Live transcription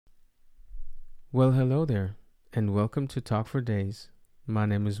Well, hello there, and welcome to Talk for Days. My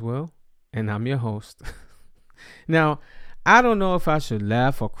name is Will, and I'm your host. Now, I don't know if I should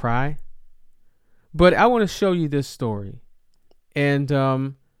laugh or cry, but I want to show you this story.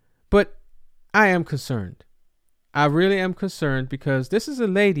 But I am concerned. I really am concerned because this is a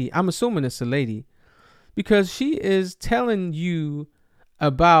lady. I'm assuming it's a lady because she is telling you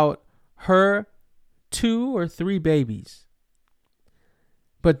about her two or three babies.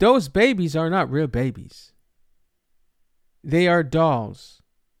 But those babies are not real babies. They are dolls.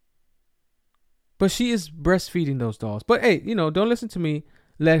 But she is breastfeeding those dolls. But hey, don't listen to me.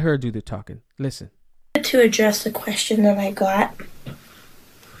 Let her do the talking. Listen. To address the question that I got.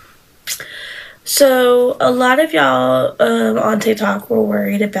 So, a lot of y'all on TikTok were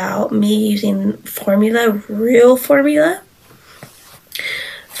worried about me using real formula,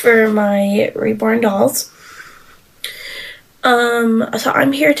 for my reborn dolls. So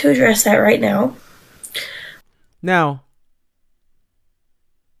I'm here to address that right now. Now,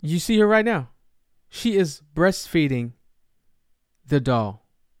 you see her right now. She is breastfeeding the doll.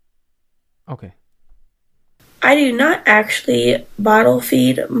 Okay. I do not actually bottle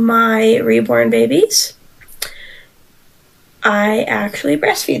feed my reborn babies. I actually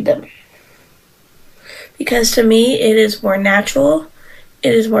breastfeed them. Because to me, it is more natural.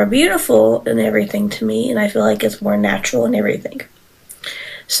 It is more beautiful and everything to me, and I feel like it's more natural and everything.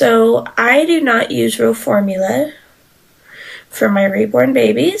 So I do not use real formula for my reborn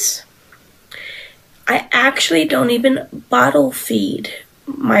babies. I actually don't even bottle feed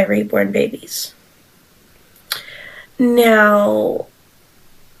my reborn babies. Now,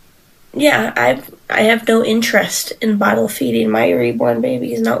 yeah, I have no interest in bottle feeding my reborn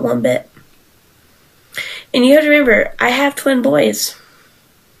babies, not one bit. And you have to remember, I have twin boys.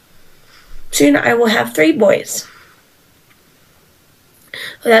 Soon I will have 3 boys.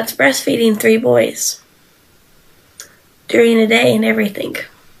 So that's breastfeeding 3 boys during the day and everything.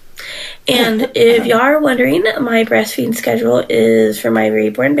 And if y'all are wondering, my breastfeeding schedule is for my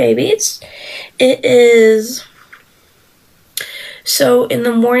reborn babies. It is... So in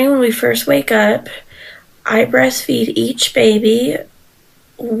the morning when we first wake up, I breastfeed each baby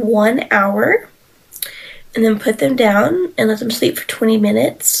 1 hour and then put them down and let them sleep for 20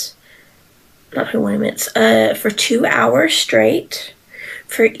 minutes. Not 20 minutes, for 2 hours straight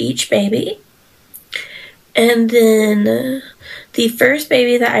for each baby. And then the first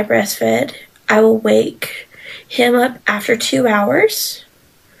baby that I breastfed, I will wake him up after 2 hours.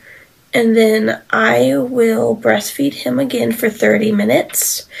 And then I will breastfeed him again for 30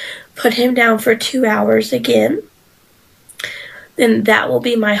 minutes, put him down for 2 hours again. Then that will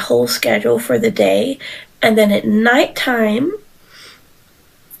be my whole schedule for the day. And then at nighttime,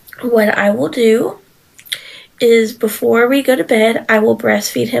 what I will do is before we go to bed, I will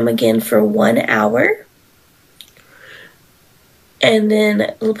breastfeed him again for 1 hour. And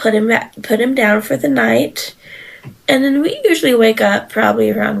then we'll put him down for the night. And then we usually wake up probably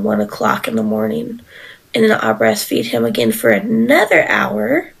around 1 o'clock in the morning. And then I'll breastfeed him again for another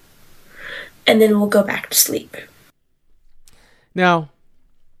hour. And then we'll go back to sleep. Now,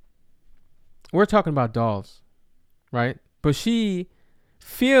 we're talking about dolls, right? But she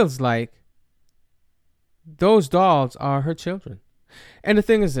feels like those dolls are her children. And the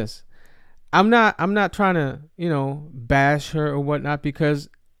thing is this. I'm not trying to, bash her or whatnot, because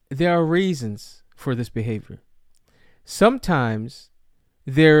there are reasons for this behavior. Sometimes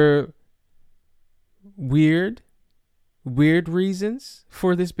they're weird reasons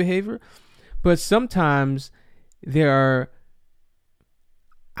for this behavior, but sometimes there are,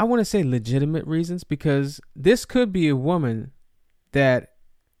 I want to say, legitimate reasons, because this could be a woman that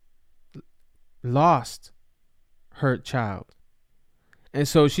lost her child. And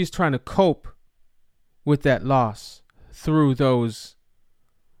so she's trying to cope with that loss through those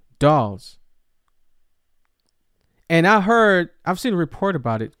dolls. And I've seen a report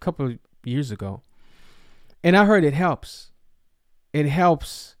about it a couple of years ago. And I heard it helps. It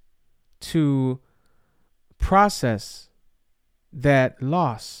helps to process that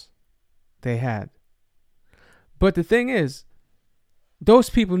loss they had. But the thing is,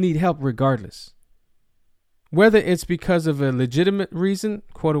 those people need help regardless. Whether it's because of a legitimate reason,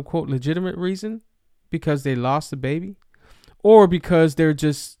 quote unquote legitimate reason, because they lost a baby, or because they're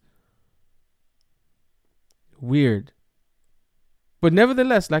just weird. But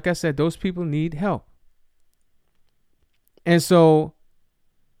nevertheless, like I said, those people need help. And so,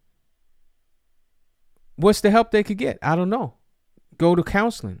 what's the help they could get? I don't know. Go to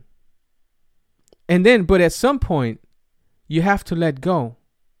counseling. And then, but at some point, you have to let go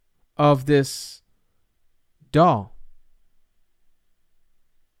of this doll.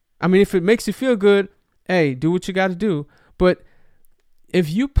 I mean, if it makes you feel good, hey, do what you got to do. But if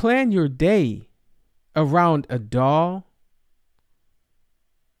you plan your day around a doll,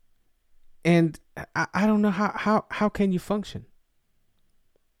 and I don't know how can you function?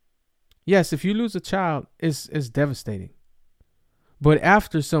 Yes, if you lose a child, it's devastating. But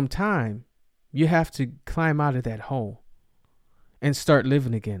after some time, you have to climb out of that hole and start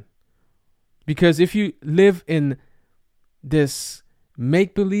living again. Because if you live in this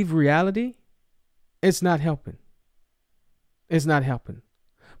make-believe reality, it's not helping. It's not helping.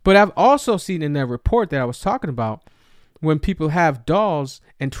 But I've also seen in that report that I was talking about, when people have dolls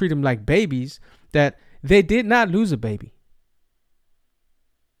and treat them like babies, that they did not lose a baby.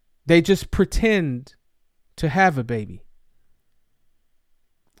 They just pretend to have a baby.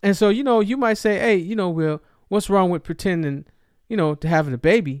 And so, you might say, hey, Will, what's wrong with pretending, to having a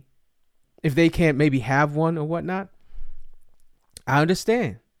baby if they can't maybe have one or whatnot? I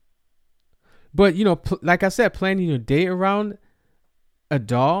understand. But, like I said, planning your day around a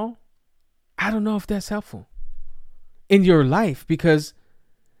doll, I don't know if that's helpful in your life, because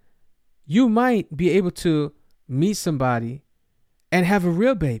you might be able to meet somebody and have a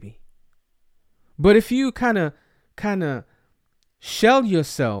real baby. But if you kind of shell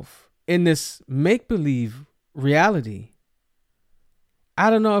yourself in this make-believe reality, I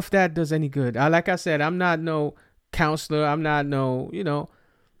don't know if that does any good. Like I said, I'm not no counselor. I'm not no,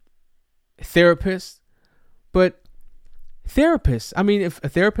 therapist. But therapists, I mean, if a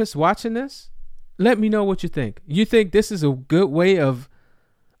therapist watching this, let me know what you think. You think this is a good way of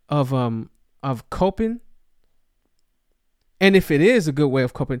coping? And if it is a good way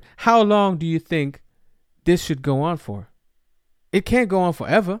of coping, how long do you think this should go on for? It can't go on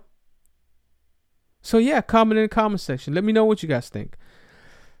forever. So yeah, comment in the comment section. Let me know what you guys think.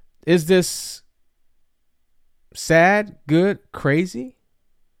 Is this sad, good, crazy?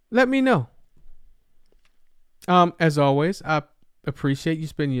 Let me know. As always, I appreciate you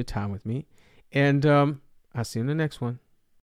spending your time with me. And I'll see you in the next one.